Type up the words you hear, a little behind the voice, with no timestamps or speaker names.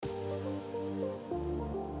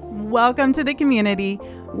Welcome to the community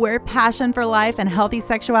where passion for life and healthy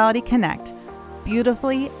sexuality connect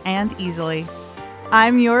beautifully and easily.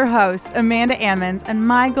 I'm your host, Amanda Ammons, and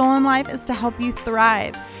my goal in life is to help you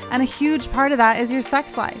thrive. And a huge part of that is your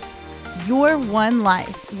sex life. Your one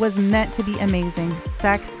life was meant to be amazing,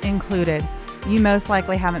 sex included. You most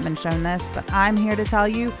likely haven't been shown this, but I'm here to tell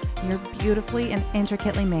you you're beautifully and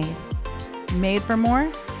intricately made. Made for more,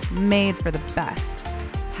 made for the best.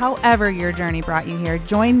 However your journey brought you here,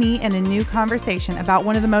 join me in a new conversation about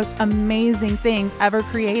one of the most amazing things ever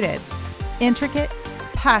created: intricate,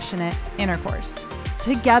 passionate intercourse.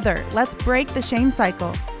 Together, let's break the shame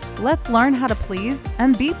cycle. Let's learn how to please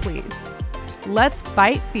and be pleased. Let's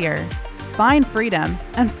fight fear, find freedom,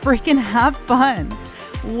 and freaking have fun.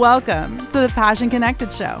 Welcome to the Passion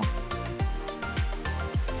Connected Show.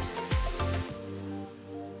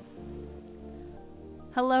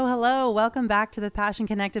 Hello. Welcome back to the Passion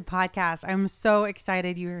Connected podcast. I'm so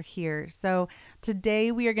excited you're here. So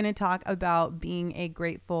today we are going to talk about being a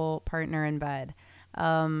grateful partner in bed,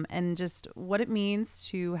 and just what it means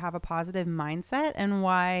to have a positive mindset and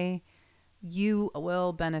why you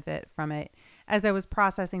will benefit from it. As I was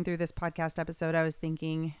processing through this podcast episode, I was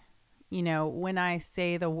thinking, when I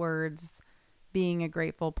say the words being a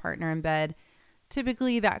grateful partner in bed,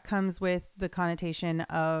 typically that comes with the connotation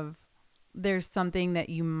of there's something that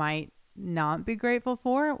you might not be grateful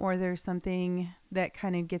for, or there's something that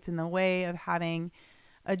kind of gets in the way of having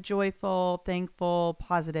a joyful, thankful,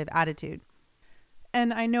 positive attitude.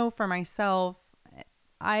 And I know for myself,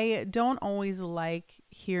 I don't always like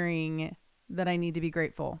hearing that I need to be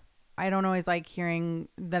grateful. I don't always like hearing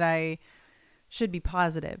that I should be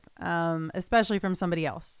positive, especially from somebody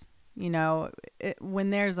else. When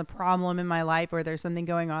there's a problem in my life, or there's something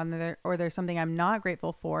going on there, or there's something I'm not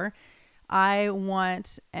grateful for, I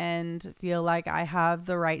want and feel like I have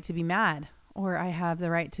the right to be mad, or I have the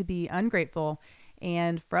right to be ungrateful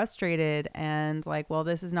and frustrated and like, well,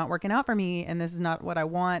 this is not working out for me, and this is not what I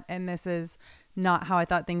want, and this is not how I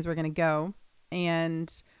thought things were going to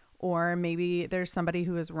go. Or maybe there's somebody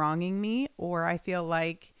who is wronging me, or I feel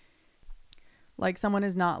like someone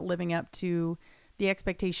is not living up to the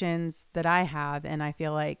expectations that I have, and I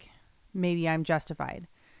feel like maybe I'm justified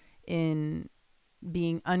in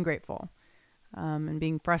being ungrateful, and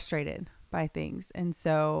being frustrated by things. And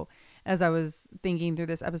so as I was thinking through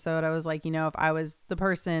this episode, I was like, if I was the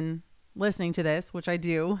person listening to this, which I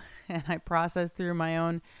do, and I process through my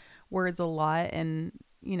own words a lot and,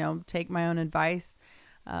 take my own advice,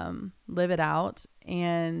 live it out.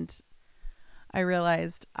 And I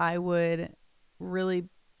realized I would really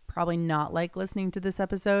probably not like listening to this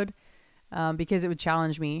episode, because it would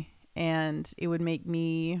challenge me and it would make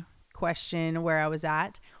me question where I was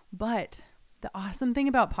at. But the awesome thing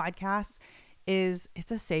about podcasts is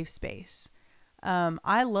it's a safe space.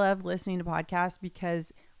 I love listening to podcasts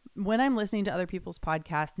because when I'm listening to other people's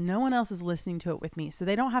podcasts, no one else is listening to it with me. So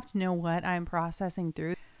they don't have to know what I'm processing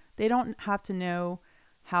through. They don't have to know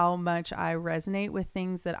how much I resonate with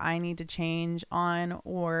things that I need to change on,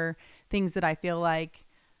 or things that I feel like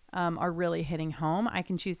are really hitting home. I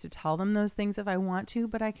can choose to tell them those things if I want to,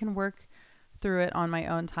 but I can work through it on my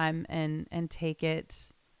own time and take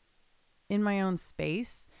it in my own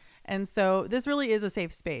space. And so this really is a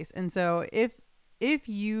safe space. And so if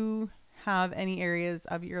you have any areas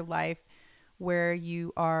of your life where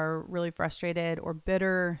you are really frustrated or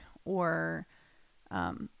bitter or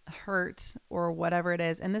hurt or whatever it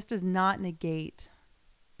is, and this does not negate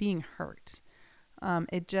being hurt,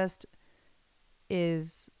 it just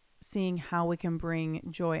is seeing how we can bring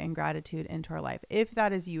joy and gratitude into our life. If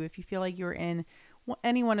that is you, if you feel like you're in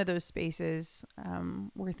any one of those spaces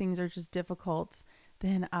where things are just difficult,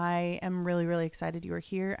 then I am really, really excited you are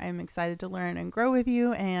here. I'm excited to learn and grow with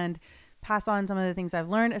you and pass on some of the things I've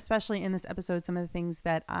learned, especially in this episode, some of the things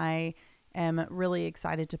that I am really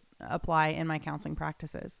excited to apply in my counseling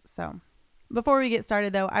practices. So before we get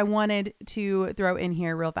started though, I wanted to throw in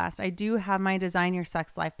here real fast. I do have my Design Your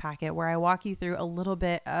Sex Life packet where I walk you through a little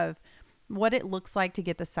bit of what it looks like to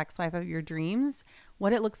get the sex life of your dreams,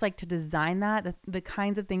 what it looks like to design that, the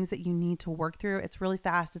kinds of things that you need to work through. It's really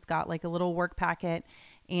fast. It's got like a little work packet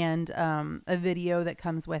and a video that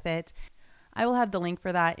comes with it. I will have the link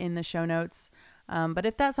for that in the show notes. But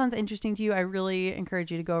if that sounds interesting to you, I really encourage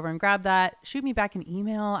you to go over and grab that. Shoot me back an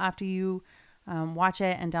email after you watch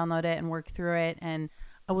it and download it and work through it. And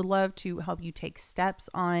I would love to help you take steps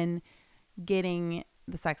on getting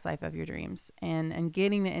the sex life of your dreams and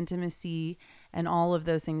getting the intimacy and all of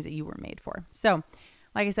those things that you were made for. So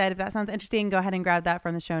like I said, if that sounds interesting, go ahead and grab that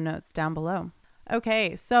from the show notes down below.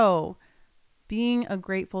 Okay, so being a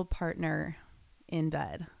grateful partner in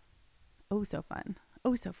bed. Oh, so fun.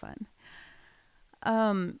 Oh, so fun.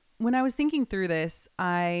 When I was thinking through this,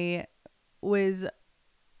 I was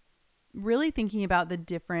really thinking about the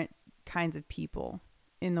different kinds of people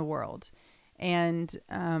in the world. And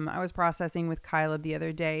I was processing with Kyla the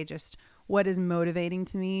other day just what is motivating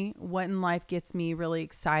to me, what in life gets me really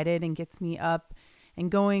excited and gets me up and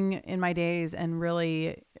going in my days and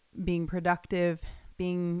really being productive,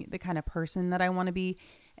 being the kind of person that I want to be.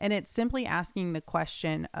 And it's simply asking the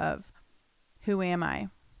question of, who am I?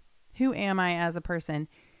 Who am I as a person?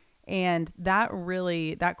 And that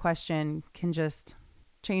question can just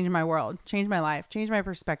change my world, change my life, change my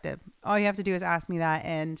perspective. All you have to do is ask me that,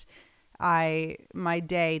 and my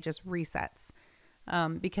day just resets,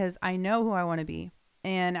 because I know who I want to be.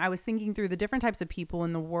 And I was thinking through the different types of people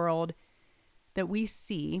in the world that we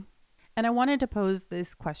see, and I wanted to pose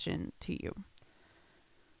this question to you.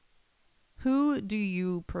 Who do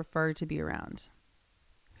you prefer to be around?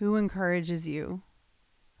 Who encourages you?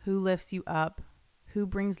 Who lifts you up? Who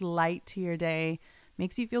brings light to your day,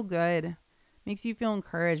 makes you feel good, makes you feel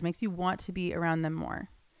encouraged, makes you want to be around them more?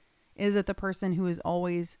 Is it the person who is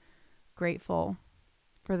always grateful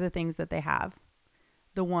for the things that they have?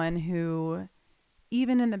 The one who,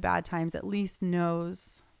 even in the bad times, at least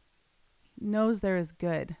knows there is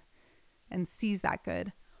good and sees that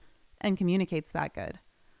good and communicates that good?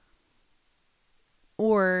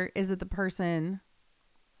 Or is it the person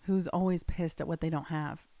who's always pissed at what they don't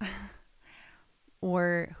have?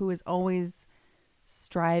 Or who is always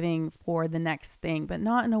striving for the next thing, but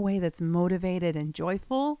not in a way that's motivated and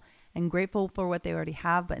joyful and grateful for what they already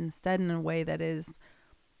have, but instead in a way that is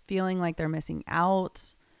feeling like they're missing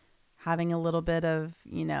out, having a little bit of,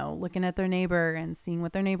 looking at their neighbor and seeing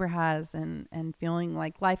what their neighbor has and feeling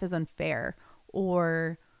like life is unfair,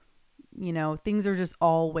 or, things are just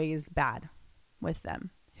always bad with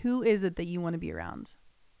them. Who is it that you want to be around?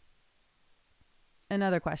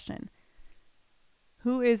 Another question.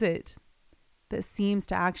 Who is it that seems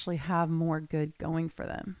to actually have more good going for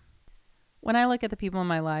them? When I look at the people in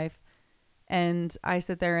my life and I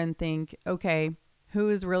sit there and think, okay, who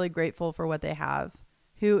is really grateful for what they have?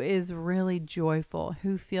 Who is really joyful?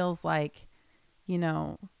 Who feels like,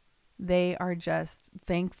 they are just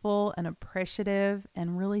thankful and appreciative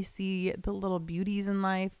and really see the little beauties in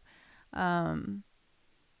life? And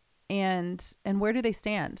where do they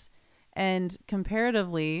stand? And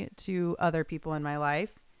comparatively to other people in my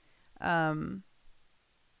life, the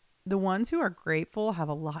ones who are grateful have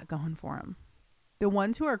a lot going for them. The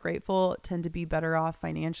ones who are grateful tend to be better off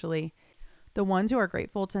financially. The ones who are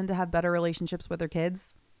grateful tend to have better relationships with their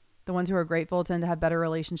kids. The ones who are grateful tend to have better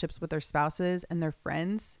relationships with their spouses and their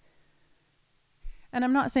friends. And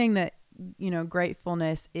I'm not saying that,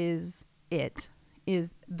 gratefulness is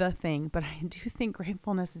the thing, but I do think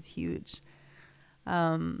gratefulness is huge.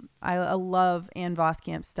 I love Ann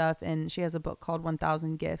Voskamp's stuff, and she has a book called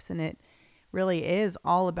 1000 Gifts, and it really is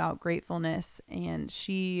all about gratefulness. And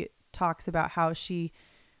she talks about how she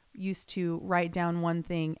used to write down one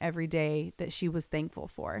thing every day that she was thankful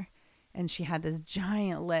for. And she had this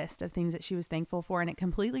giant list of things that she was thankful for, and it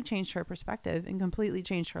completely changed her perspective and completely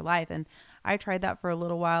changed her life. And I tried that for a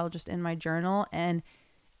little while just in my journal, and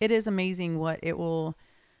it is amazing what it will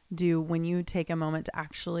do when you take a moment to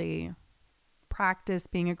actually practice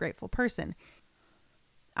being a grateful person.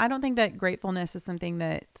 I don't think that gratefulness is something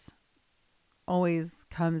that always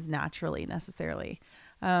comes naturally necessarily.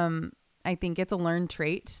 I think it's a learned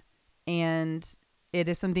trait, and it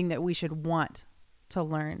is something that we should want to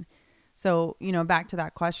learn. So, back to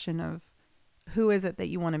that question of who is it that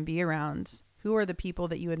you want to be around? Who are the people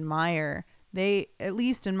that you admire? At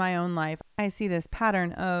least in my own life, I see this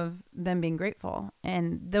pattern of them being grateful,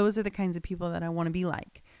 and those are the kinds of people that I want to be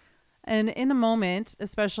like. And in the moment,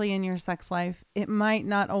 especially in your sex life, it might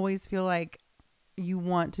not always feel like you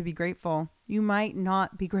want to be grateful. You might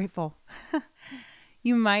not be grateful.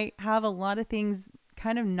 You might have a lot of things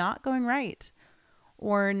kind of not going right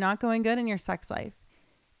or not going good in your sex life.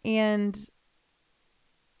 And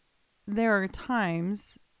there are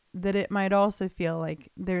times that it might also feel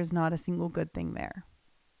like there's not a single good thing there.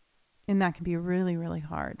 And that can be really, really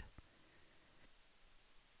hard.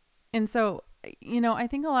 And so, I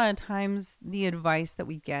think a lot of times the advice that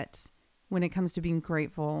we get when it comes to being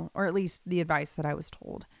grateful, or at least the advice that I was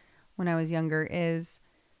told when I was younger, is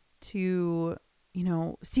to,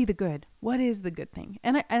 see the good. What is the good thing?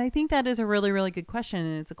 And I think that is a really, really good question.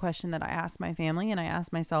 And it's a question that I ask my family, and I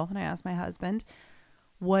ask myself, and I ask my husband,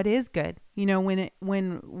 what is good?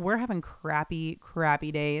 When we're having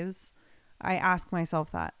crappy days, I ask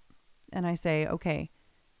myself that, and I say, okay,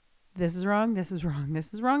 this is wrong, this is wrong,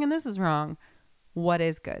 this is wrong, and this is wrong. What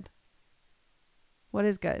is good? What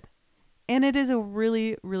is good? And it is a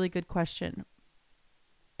really, really good question.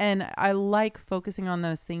 And I like focusing on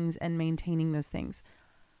those things and maintaining those things.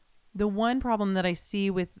 The one problem that I see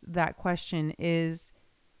with that question is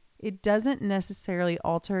it doesn't necessarily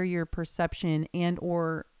alter your perception and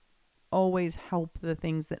or always help the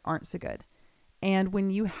things that aren't so good. And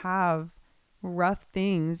when you have rough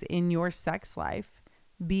things in your sex life,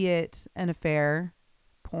 be it an affair,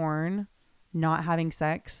 porn, not having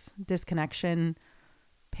sex, disconnection,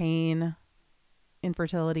 pain,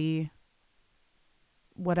 infertility,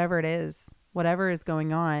 whatever it is, whatever is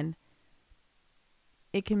going on,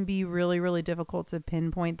 it can be really, really difficult to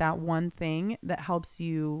pinpoint that one thing that helps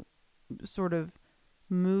you sort of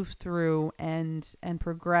move through and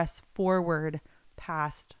progress forward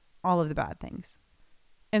past all of the bad things.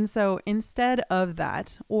 And so instead of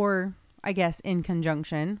that, or I guess in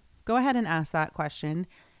conjunction, go ahead and ask that question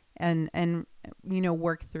and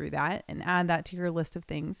work through that and add that to your list of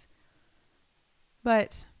things.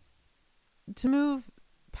 But to move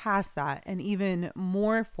past that and even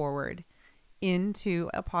more forward into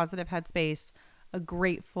a positive headspace, a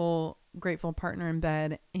grateful partner in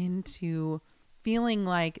bed, into feeling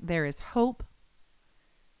like there is hope,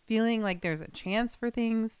 feeling like there's a chance for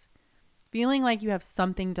things, feeling like you have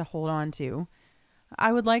something to hold on to,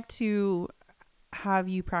 I would like to have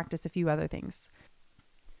you practice a few other things.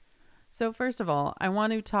 So first of all, I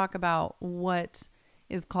want to talk about what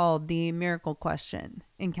is called the miracle question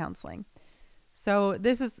in counseling. So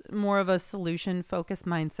this is more of a solution focused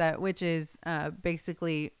mindset, which is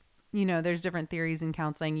basically, there's different theories in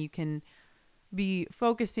counseling. You can be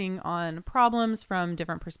focusing on problems from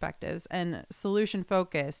different perspectives, and solution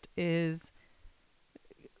focused is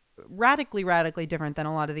radically different than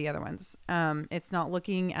a lot of the other ones. It's not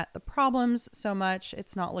looking at the problems so much.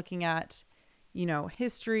 It's not looking at,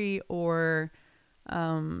 history or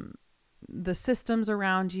the systems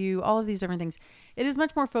around you, all of these different things. It is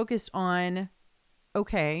much more focused on,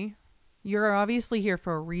 okay, you're obviously here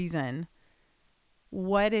for a reason.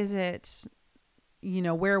 What is it?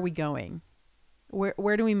 Where are we going?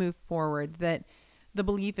 Where do we move forward? That the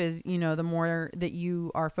belief is, the more that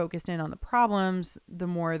you are focused in on the problems, the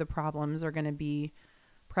more the problems are going to be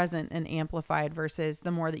present and amplified, versus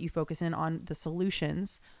the more that you focus in on the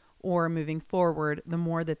solutions or moving forward, the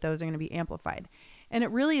more that those are going to be amplified. And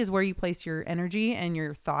it really is where you place your energy and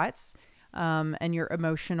your thoughts, and your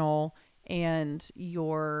emotional and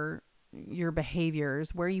your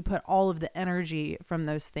behaviors, where you put all of the energy from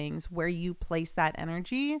those things, where you place that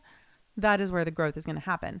energy, that is where the growth is going to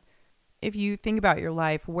happen. If you think about your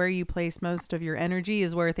life, where you place most of your energy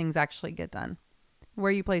is where things actually get done.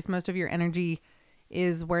 Where you place most of your energy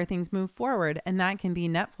is where things move forward. And that can be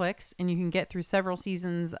Netflix, and you can get through several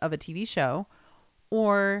seasons of a TV show,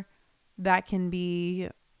 or that can be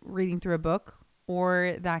reading through a book,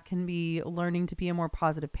 or that can be learning to be a more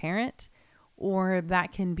positive parent, or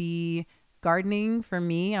that can be gardening. For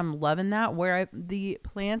me, I'm loving that, where the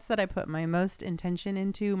plants that I put my most intention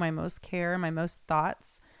into, my most care, my most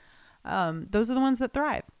thoughts, those are the ones that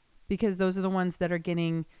thrive, because those are the ones that are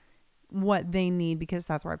getting what they need, because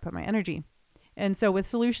that's where I put my energy. And so with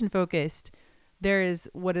solution focused, there is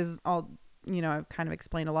what is all, I've kind of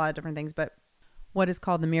explained a lot of different things, but what is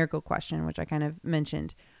called the miracle question, which I kind of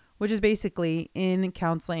mentioned, which is basically in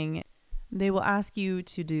counseling, they will ask you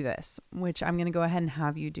to do this, which I'm going to go ahead and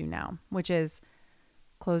have you do now, which is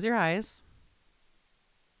close your eyes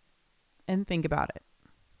and think about it.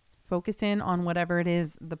 Focus in on whatever it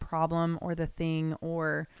is, the problem or the thing,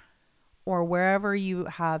 or wherever you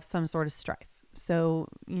have some sort of strife. So,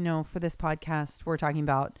 for this podcast, we're talking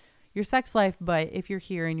about your sex life, but if you're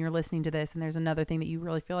here and you're listening to this and there's another thing that you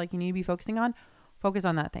really feel like you need to be focusing on, focus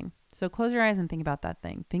on that thing. So close your eyes and think about that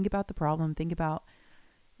thing. Think about the problem. Think about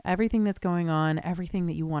everything that's going on, everything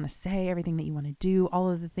that you want to say, everything that you want to do, all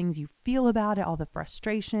of the things you feel about it, all the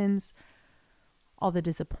frustrations, all the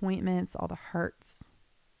disappointments, all the hurts,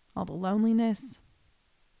 all the loneliness,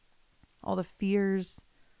 all the fears,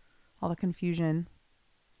 all the confusion.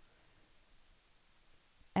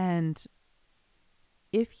 And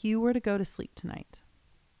if you were to go to sleep tonight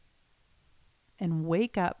and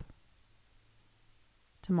wake up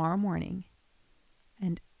tomorrow morning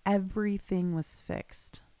and everything was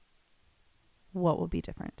fixed, what would be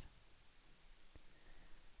different?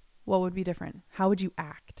 What would be different? How would you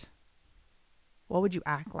act? What would you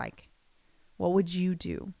act like? What would you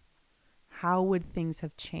do? How would things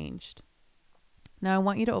have changed? Now I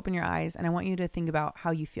want you to open your eyes and I want you to think about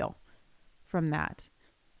how you feel from that.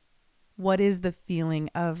 What is the feeling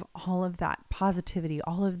of all of that positivity,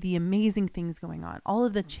 all of the amazing things going on, all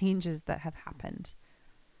of the changes that have happened?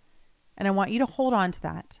 And I want you to hold on to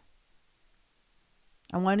that.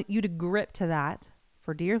 I want you to grip to that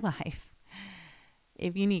for dear life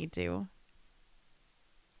if you need to,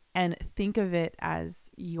 and think of it as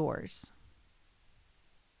yours.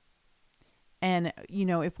 And,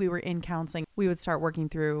 if we were in counseling, we would start working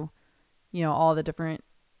through, all the different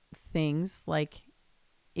things. Like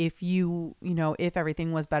if if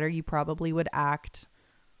everything was better, you probably would act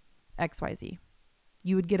XYZ.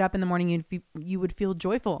 You would get up in the morning and you would feel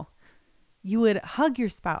joyful. You would hug your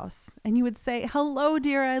spouse and you would say, "Hello,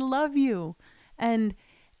 dear, I love you." And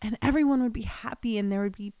everyone would be happy and there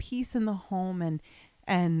would be peace in the home,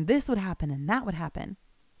 and this would happen and that would happen.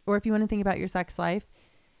 Or if you want to think about your sex life,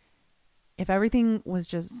 if everything was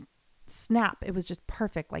just snap, it was just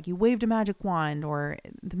perfect, like you waved a magic wand or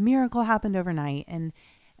the miracle happened overnight, and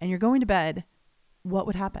you're going to bed, what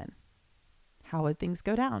would happen? How would things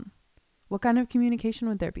go down? What kind of communication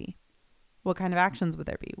would there be? What kind of actions would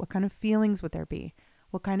there be? What kind of feelings would there be?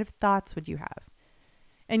 What kind of thoughts would you have?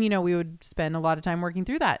 And, we would spend a lot of time working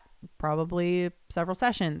through that, probably several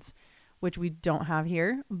sessions, which we don't have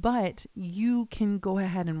here, but you can go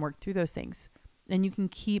ahead and work through those things and you can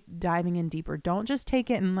keep diving in deeper. Don't just take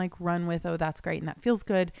it and like run with, "Oh, that's great and that feels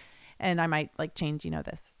good, and I might like change,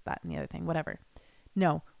 this, that, and the other thing, whatever."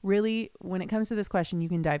 No, really, when it comes to this question, you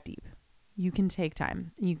can dive deep. You can take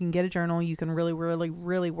time. You can get a journal. You can really, really,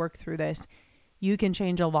 really work through this. You can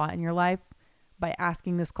change a lot in your life by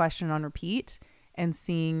asking this question on repeat and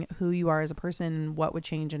seeing who you are as a person and what would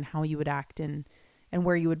change and how you would act and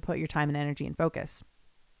where you would put your time and energy and focus.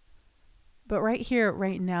 But right here,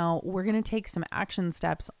 right now, we're going to take some action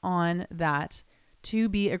steps on that to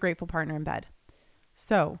be a grateful partner in bed.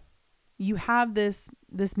 So you have this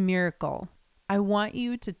miracle. I want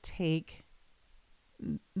you to take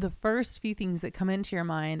the first few things that come into your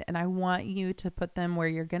mind, and I want you to put them where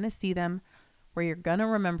you're going to see them, where you're going to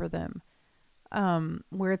remember them,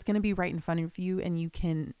 where it's going to be right in front of you and you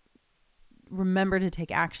can remember to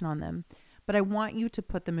take action on them. But I want you to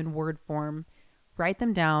put them in word form, write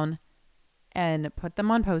them down and put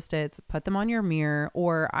them on Post-its, put them on your mirror,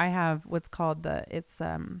 or I have what's called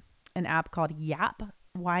an app called YAP,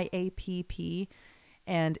 YAPP,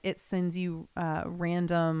 and it sends you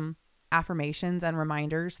random affirmations and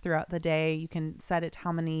reminders throughout the day. You can set it to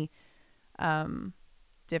how many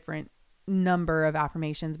different number of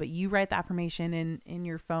affirmations, but you write the affirmation in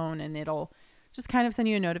your phone and it'll just kind of send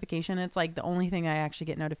you a notification. It's like the only thing I actually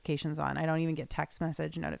get notifications on. I don't even get text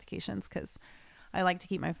message notifications because I like to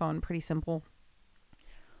keep my phone pretty simple.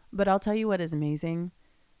 But I'll tell you what is amazing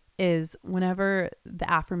is whenever the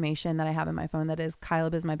affirmation that I have in my phone that is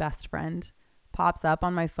 "Caleb is my best friend" pops up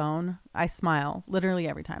on my phone, I smile literally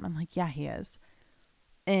every time. I'm like, yeah, he is.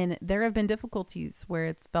 And there have been difficulties where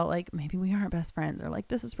it's felt like maybe we aren't best friends or like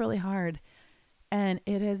this is really hard. And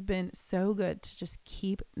it has been so good to just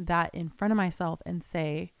keep that in front of myself and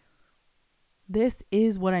say, this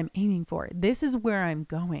is what I'm aiming for. This is where I'm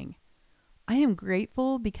going. I am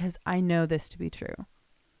grateful because I know this to be true.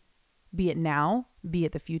 Be it now, be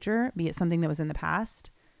it the future, be it something that was in the past.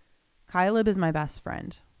 Caleb is my best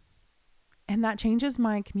friend. And that changes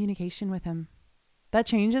my communication with him. That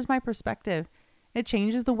changes my perspective. It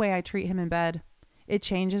changes the way I treat him in bed. It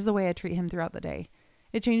changes the way I treat him throughout the day.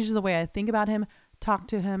 It changes the way I think about him, talk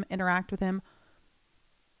to him, interact with him,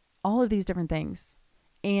 all of these different things.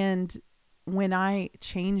 And when I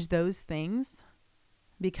change those things,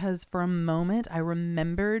 because for a moment I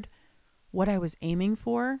remembered what I was aiming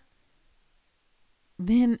for,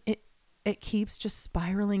 then it keeps just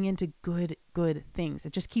spiraling into good things.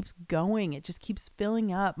 It just keeps going. It just keeps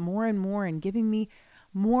filling up more and more and giving me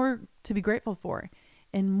more to be grateful for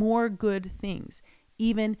and more good things,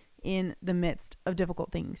 even in the midst of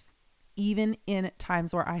difficult things, even in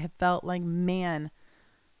times where I have felt like, man,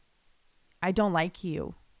 I don't like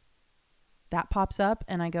you. That pops up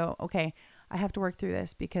and I go, okay, I have to work through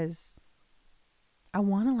this because I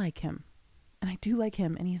want to like him and I do like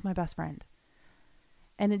him and he's my best friend.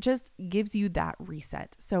 And it just gives you that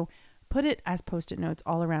reset. So put it as Post-it notes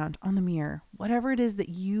all around on the mirror, whatever it is that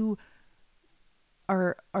you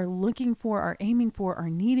are looking for, are aiming for, are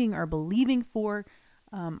needing, are believing for,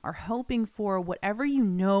 are hoping for, whatever you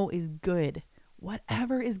know is good,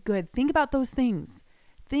 whatever is good. Think about those things.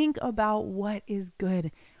 Think about what is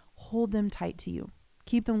good. Hold them tight to you.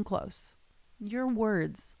 Keep them close. Your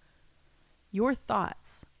words, your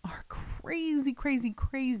thoughts are crazy, crazy,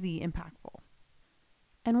 crazy impactful.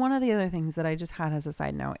 And one of the other things that I just had as a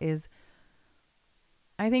side note is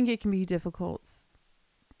I think it can be difficult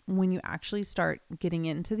when you actually start getting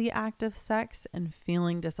into the act of sex and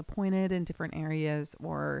feeling disappointed in different areas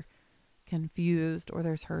or confused or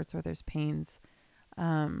there's hurts or there's pains.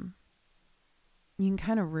 You can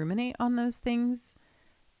kind of ruminate on those things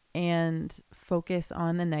and focus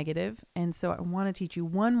on the negative. And so I want to teach you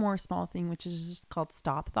one more small thing, which is just called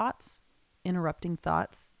stop thoughts, interrupting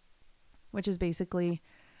thoughts, which is basically,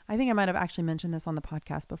 I think I might have actually mentioned this on the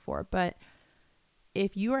podcast before, but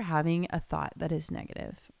if you are having a thought that is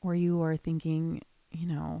negative, or you are thinking,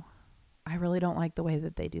 I really don't like the way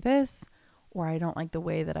that they do this, or I don't like the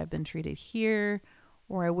way that I've been treated here,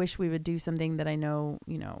 or I wish we would do something that I know,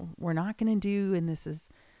 we're not going to do, and this is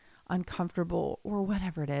uncomfortable, or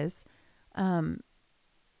whatever it is.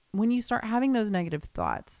 When you start having those negative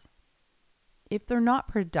thoughts, if they're not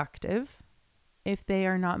productive, if they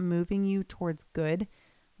are not moving you towards good,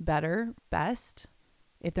 better, best,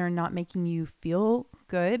 if they're not making you feel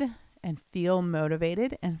good and feel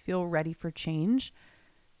motivated and feel ready for change,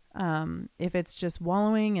 if it's just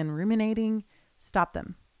wallowing and ruminating, stop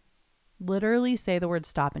them. Literally say the word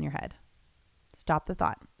stop in your head. Stop the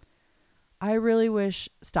thought. I really wish,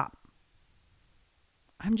 stop.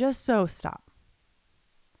 I'm just so stop.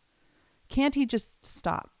 Can't he just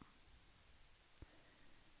stop?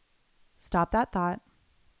 Stop that thought.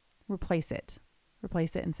 Replace it.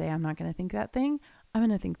 Replace it and say, I'm not going to think that thing. I'm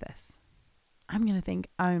going to think this. I'm going to think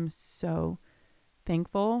I'm so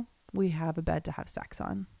thankful we have a bed to have sex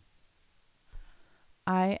on.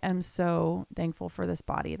 I am so thankful for this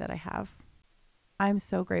body that I have. I'm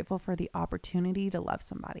so grateful for the opportunity to love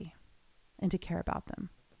somebody and to care about them.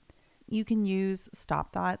 You can use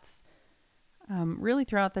stop thoughts really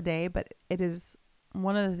throughout the day, but it is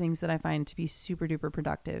one of the things that I find to be super duper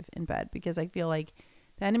productive in bed, because I feel like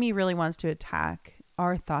the enemy really wants to attack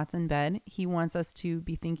our thoughts in bed. He wants us to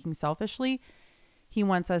be thinking selfishly. He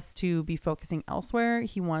wants us to be focusing elsewhere.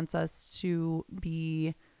 He wants us to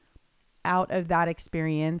be out of that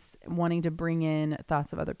experience, wanting to bring in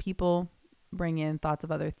thoughts of other people, bring in thoughts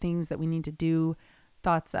of other things that we need to do,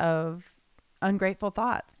 thoughts of ungrateful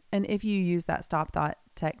thoughts. And if you use that stop thought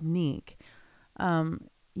technique,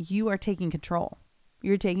 you are taking control.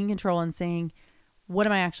 You're taking control and saying, what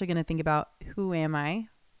am I actually going to think about? Who am I?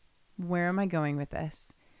 Where am I going with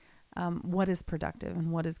this? What is productive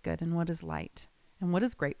and what is good and what is light and what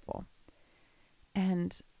is grateful?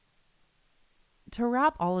 And to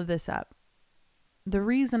wrap all of this up, the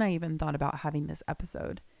reason I even thought about having this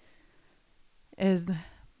episode is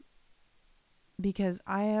because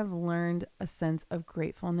I have learned a sense of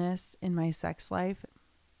gratefulness in my sex life,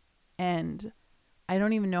 and I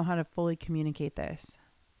don't even know how to fully communicate this,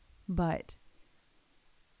 but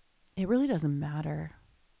it really doesn't matter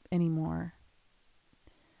anymore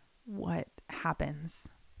what happens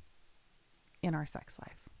in our sex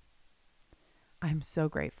life. I'm so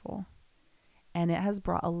grateful. And it has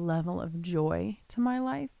brought a level of joy to my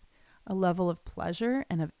life, a level of pleasure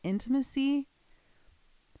and of intimacy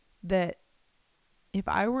that if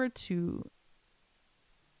I were to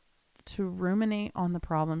ruminate on the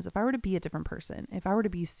problems, if I were to be a different person, if I were to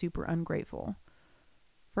be super ungrateful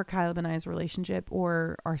for Caleb and I's relationship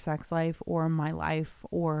or our sex life or my life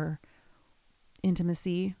or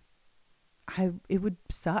intimacy, it would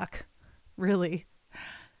suck, really.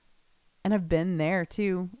 And I've been there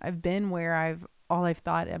too. I've been where all I've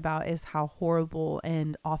thought about is how horrible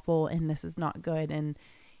and awful and this is not good. And,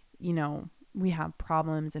 we have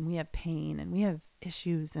problems and we have pain and we have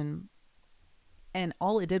issues and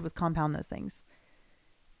all it did was compound those things.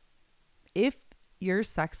 If your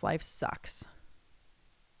sex life sucks,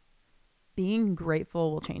 being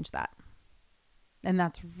grateful will change that. And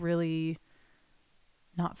that's really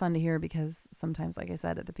not fun to hear, because sometimes, like I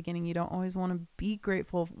said at the beginning, you don't always want to be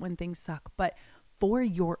grateful when things suck. But for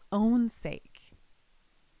your own sake,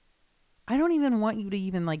 I don't even want you to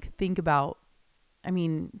even think about,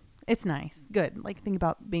 it's nice, good. Think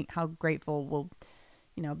about being grateful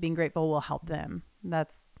will help them.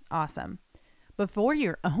 That's awesome. But for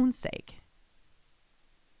your own sake,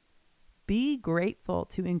 be grateful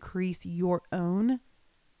to increase your own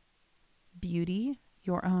beauty,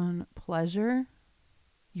 your own pleasure,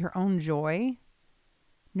 your own joy,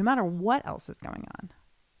 no matter what else is going on.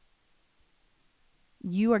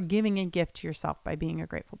 You are giving a gift to yourself by being a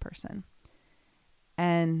grateful person.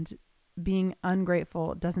 And being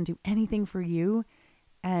ungrateful doesn't do anything for you,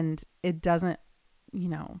 and it doesn't,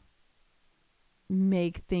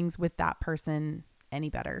 make things with that person any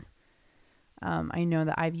better. I know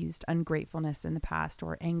that I've used ungratefulness in the past,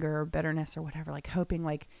 or anger or bitterness or whatever, hoping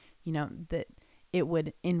that it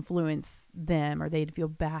would influence them, or they'd feel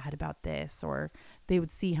bad about this, or they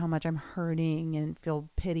would see how much I'm hurting and feel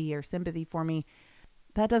pity or sympathy for me.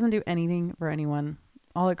 That doesn't do anything for anyone.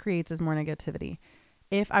 All it creates is more negativity.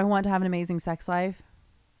 If I want to have an amazing sex life,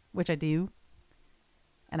 which I do,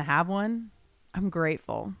 and I have one, I'm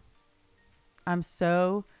grateful. I'm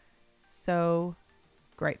so, so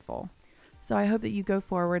grateful. So I hope that you go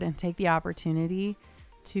forward and take the opportunity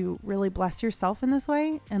to really bless yourself in this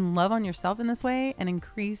way and love on yourself in this way and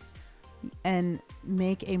increase and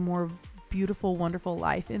make a more beautiful, wonderful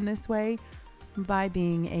life in this way by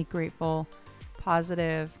being a grateful,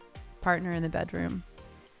 positive partner in the bedroom.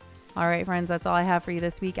 All right, friends, that's all I have for you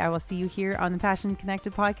this week. I will see you here on the Passion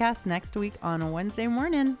Connected podcast next week on a Wednesday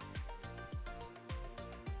morning.